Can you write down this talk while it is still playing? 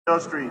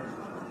industry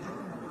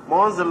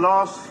mourns the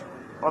loss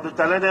of the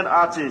talented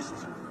artist,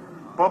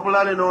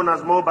 popularly known as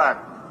Mohbad,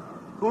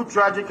 who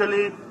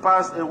tragically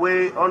passed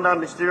away under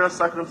mysterious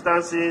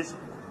circumstances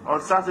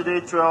on Saturday,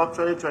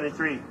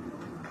 2023,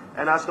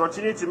 and has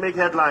continued to make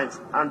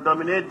headlines and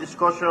dominate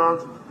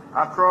discussions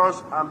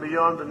across and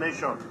beyond the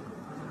nation.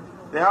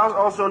 The House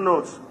also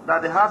notes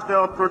that the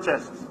heartfelt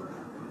protests,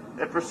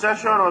 a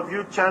procession of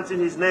youth chanting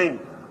his name,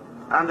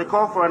 and the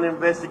call for an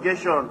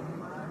investigation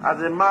as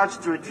they march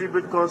to a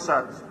tribute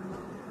concert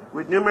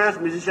with numerous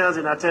musicians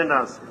in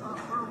attendance.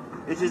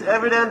 It is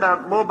evident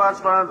that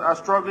Mohbad's fans are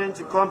struggling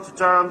to come to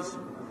terms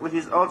with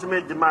his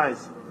ultimate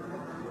demise.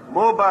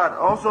 Mohbad,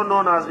 also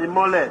known as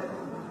Imole,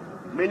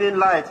 meaning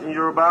light in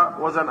Yoruba,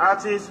 was an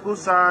artist who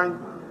sang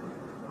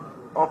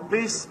of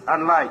peace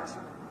and light.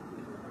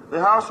 The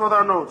House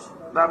further notes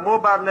that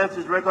Mohbad left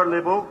his record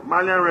label,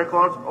 Malian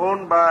Records,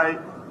 owned by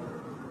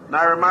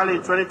Naira Marley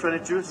in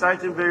 2022,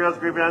 citing various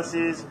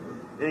grievances,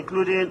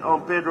 including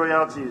unpaid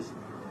royalties.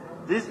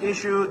 This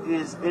issue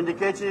is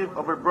indicative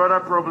of a broader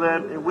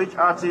problem in which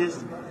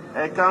artists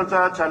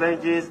encounter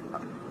challenges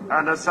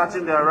and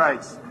asserting their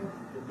rights.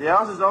 The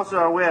House is also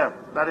aware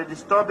that a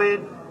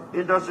disturbing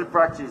industry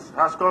practice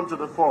has come to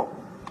the fore.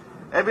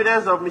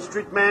 Evidence of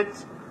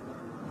mistreatment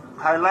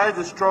highlights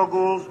the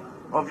struggles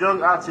of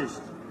young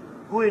artists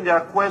who, in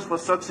their quest for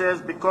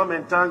success, become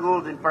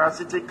entangled in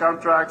parasitic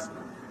contracts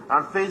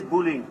and face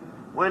bullying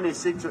when they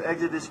seek to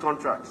exit these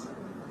contracts.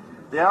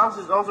 The House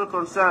is also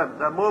concerned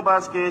that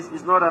Mohbad's case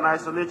is not an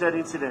isolated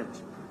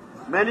incident.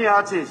 Many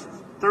artists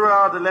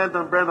throughout the length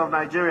and breadth of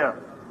Nigeria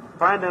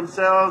find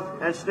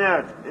themselves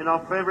ensnared in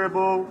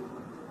unfavorable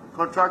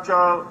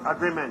contractual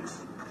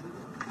agreements,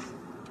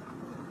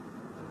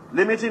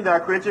 limiting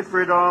their creative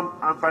freedom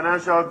and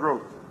financial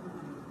growth.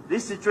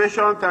 This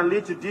situation can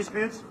lead to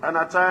disputes and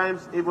at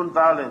times even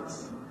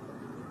violence.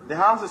 The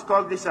House is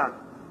cognizant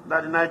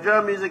that the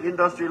Nigerian music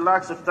industry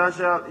lacks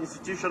substantial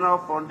institutional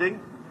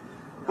funding,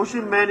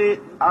 pushing many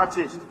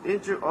artists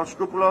into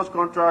unscrupulous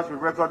contracts with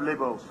record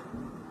labels.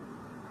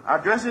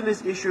 Addressing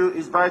this issue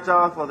is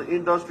vital for the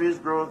industry's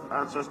growth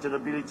and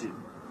sustainability.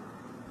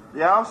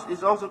 The House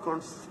is also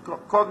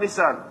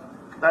cognizant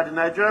that the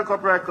Nigerian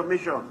Copyright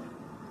Commission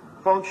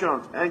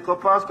functions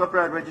encompass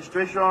copyright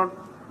registration,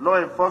 law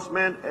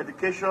enforcement,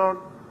 education,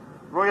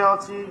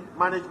 royalty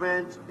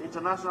management,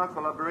 international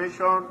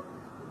collaboration,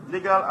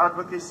 legal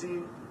advocacy,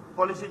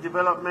 policy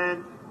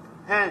development.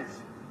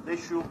 Hence, they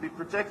should be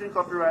protecting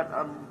copyright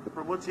and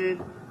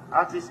promoting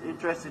artists'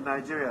 interests in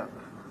Nigeria.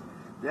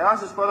 The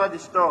House is further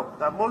disturbed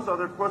that most of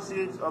the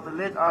proceeds of the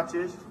late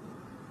artist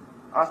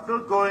are still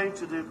going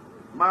to the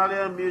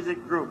Malian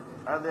Music Group,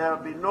 and there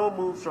have been no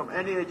moves from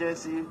any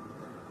agency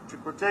to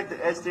protect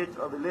the estate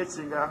of the late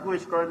singer, who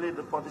is currently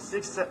the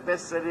 46th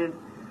best-selling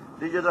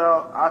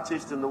digital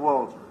artist in the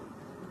world.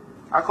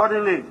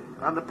 Accordingly,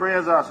 and the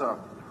prayers are, sir,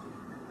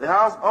 the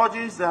House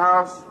urges the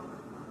House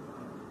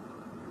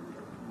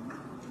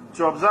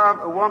to observe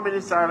a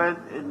 1-minute silence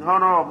in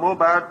honor of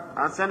Mohbad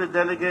and send a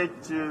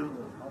delegate to...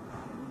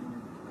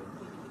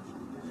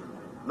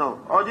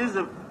 urges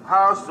the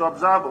House to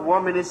observe a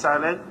 1-minute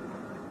silence.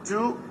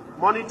 2,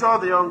 monitor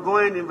the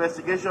ongoing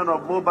investigation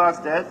of Mohbad's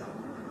death,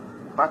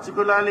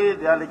 particularly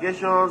the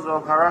allegations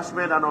of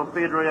harassment and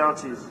unpaid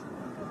royalties.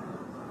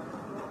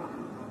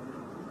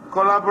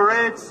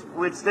 Collaborate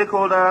with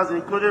stakeholders,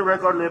 including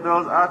record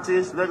labels,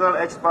 artists, legal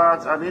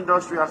experts, and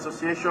industry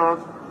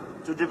associations,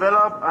 to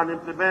develop and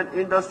implement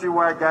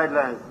industry-wide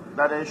guidelines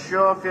that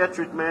ensure fair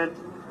treatment,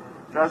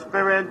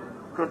 transparent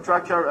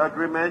contractual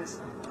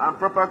agreements, and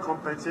proper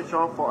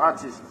compensation for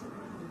artists.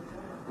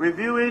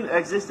 Reviewing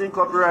existing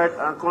copyright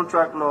and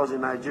contract laws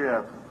in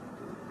Nigeria,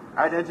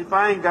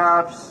 identifying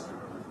gaps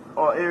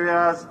or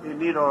areas in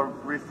need of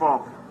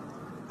reform.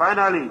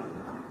 Finally,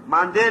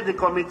 mandate the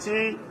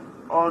Committee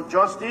on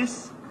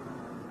Justice,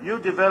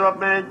 Youth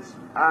Development,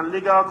 and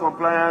Legal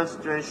Compliance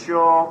to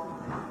ensure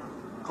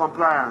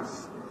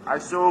compliance. I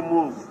so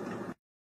move.